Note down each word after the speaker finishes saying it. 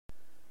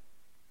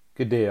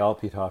Good day, all.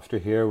 Pete Hofstra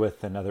here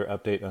with another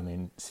update on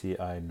the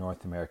CI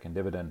North American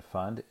Dividend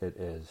Fund. It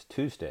is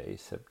Tuesday,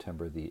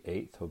 September the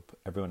 8th. Hope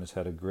everyone has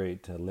had a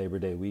great Labor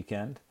Day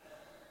weekend.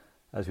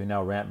 As we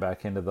now ramp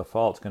back into the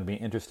fall, it's going to be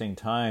an interesting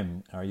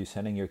time. Are you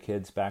sending your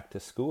kids back to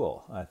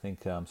school? I think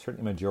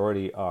certainly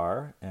majority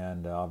are,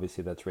 and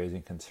obviously that's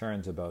raising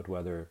concerns about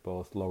whether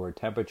both lower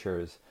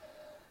temperatures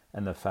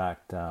and the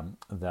fact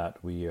that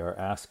we are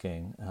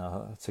asking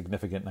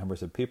significant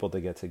numbers of people to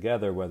get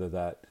together, whether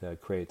that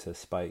creates a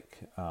spike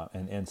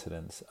in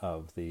incidence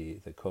of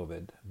the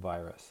COVID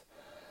virus.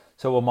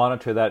 So we'll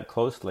monitor that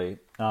closely.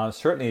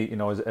 Certainly,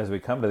 as we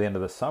come to the end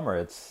of the summer,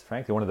 it's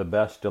frankly one of the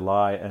best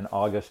July and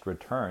August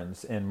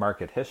returns in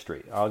market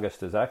history.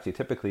 August is actually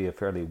typically a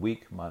fairly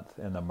weak month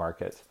in the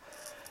markets.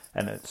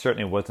 And it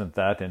certainly wasn't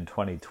that in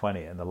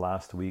 2020. And the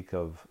last week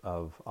of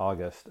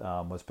August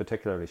was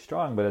particularly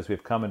strong. But as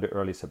we've come into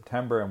early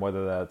September, and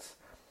whether that's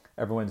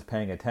everyone's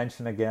paying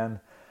attention again,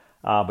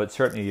 but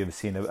certainly you've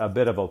seen a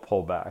bit of a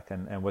pullback.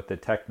 And with the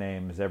tech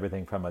names,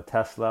 everything from a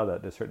Tesla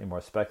that is certainly more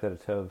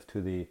speculative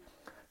to the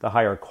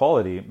higher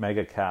quality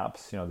mega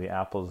caps, the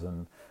Apples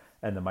and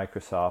the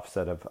Microsofts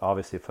that have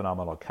obviously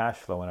phenomenal cash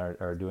flow and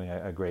are doing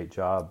a great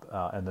job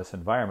in this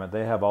environment,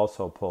 they have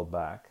also pulled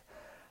back.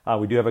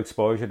 We do have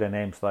exposure to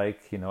names like,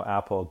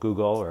 Apple,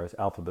 Google, or as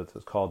Alphabet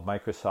is called,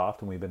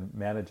 Microsoft, and we've been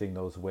managing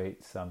those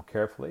weights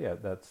carefully.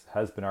 That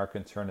has been our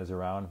concern, is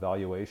around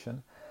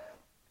valuation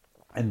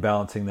and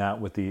balancing that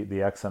with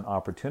the excellent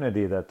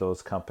opportunity that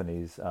those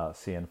companies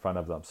see in front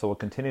of them. So we'll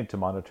continue to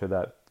monitor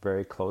that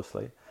very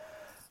closely.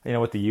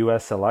 With the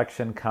U.S.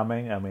 election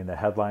coming, the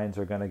headlines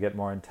are going to get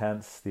more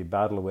intense. The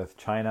battle with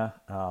China,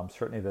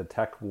 certainly the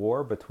tech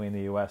war between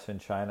the U.S. and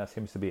China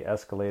seems to be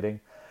escalating.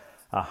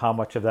 How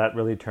much of that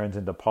really turns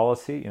into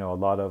policy? A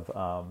lot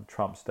of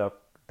Trump's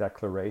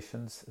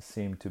declarations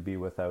seem to be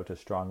without a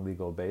strong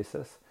legal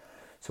basis.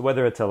 So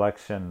whether it's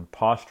election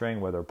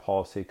posturing, whether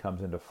policy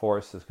comes into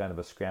force is kind of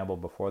a scramble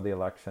before the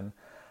election,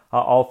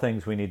 all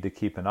things we need to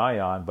keep an eye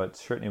on, but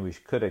certainly we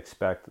could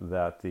expect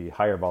that the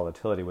higher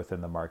volatility within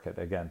the market,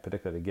 again,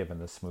 particularly given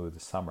the smooth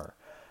summer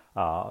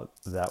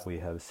that we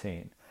have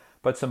seen.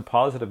 But some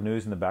positive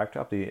news in the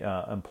backdrop. The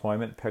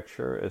employment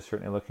picture is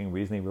certainly looking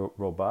reasonably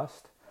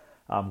robust.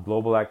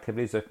 Global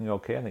activity is looking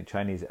okay. I think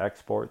Chinese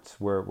exports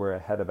were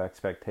ahead of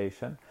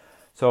expectation.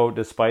 So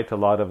despite a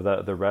lot of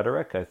the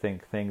rhetoric, I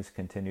think things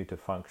continue to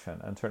function.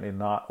 And certainly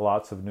not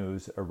lots of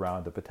news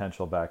around the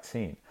potential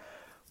vaccine,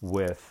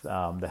 with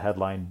the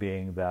headline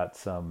being that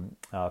some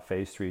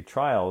phase 3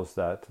 trials,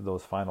 that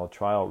those final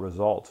trial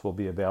results will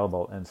be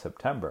available in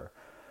September,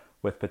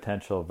 with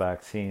potential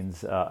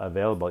vaccines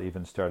available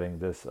even starting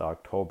this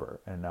October.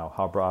 And now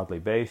how broadly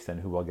based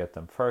and who will get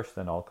them first,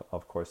 and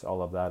of course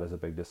all of that is a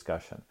big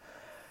discussion.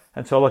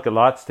 And so look, at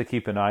lots to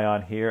keep an eye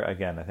on here.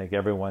 Again, I think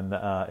everyone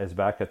is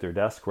back at their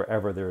desk,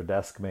 wherever their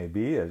desk may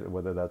be,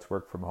 whether that's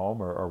work from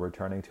home or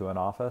returning to an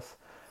office.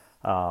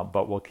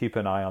 But we'll keep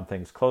an eye on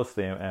things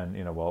closely, and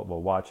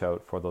we'll watch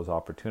out for those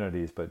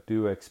opportunities, but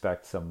do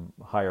expect some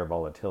higher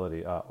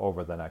volatility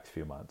over the next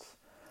few months.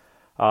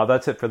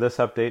 That's it for this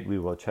update. We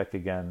will check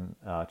in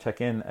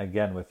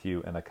again with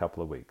you in a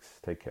couple of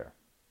weeks. Take care.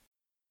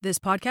 This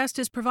podcast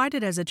is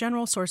provided as a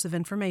general source of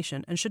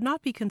information and should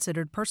not be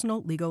considered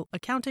personal, legal,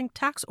 accounting,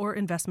 tax, or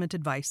investment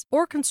advice,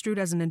 or construed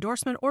as an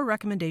endorsement or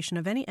recommendation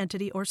of any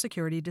entity or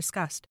security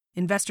discussed.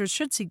 Investors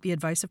should seek the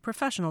advice of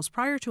professionals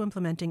prior to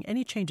implementing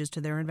any changes to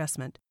their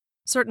investment.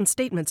 Certain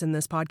statements in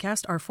this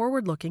podcast are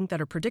forward-looking that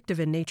are predictive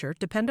in nature,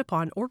 depend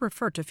upon, or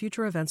refer to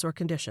future events or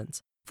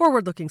conditions.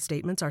 Forward-looking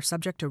statements are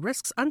subject to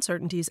risks,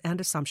 uncertainties, and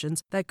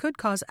assumptions that could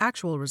cause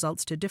actual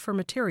results to differ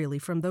materially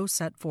from those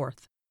set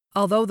forth.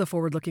 Although the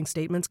forward-looking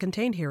statements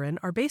contained herein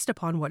are based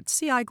upon what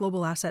CI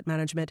Global Asset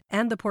Management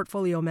and the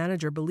portfolio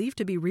manager believe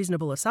to be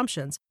reasonable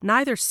assumptions,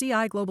 neither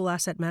CI Global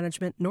Asset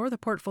Management nor the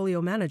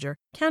portfolio manager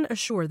can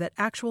assure that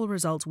actual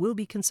results will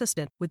be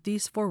consistent with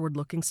these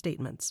forward-looking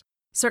statements.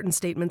 Certain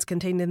statements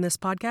contained in this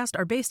podcast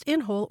are based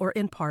in whole or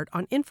in part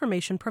on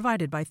information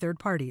provided by third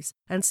parties,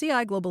 and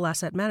CI Global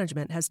Asset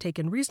Management has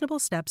taken reasonable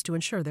steps to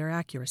ensure their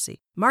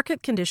accuracy.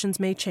 Market conditions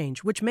may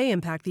change, which may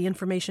impact the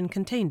information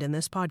contained in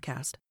this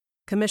podcast.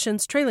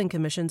 Commissions, trailing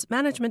commissions,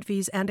 management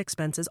fees, and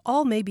expenses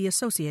all may be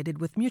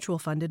associated with mutual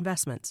fund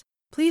investments.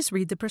 Please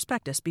read the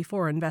prospectus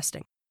before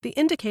investing. The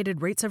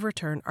indicated rates of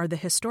return are the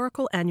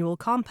historical annual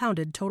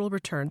compounded total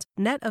returns,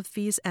 net of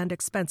fees and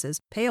expenses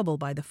payable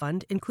by the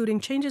fund, including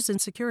changes in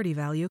security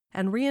value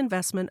and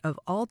reinvestment of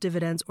all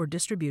dividends or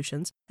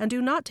distributions, and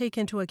do not take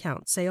into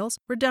account sales,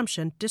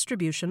 redemption,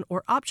 distribution,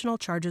 or optional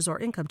charges or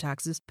income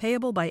taxes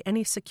payable by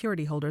any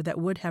security holder that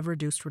would have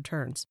reduced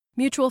returns.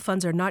 Mutual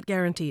funds are not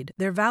guaranteed,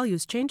 their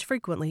values change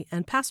frequently,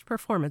 and past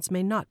performance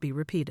may not be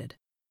repeated.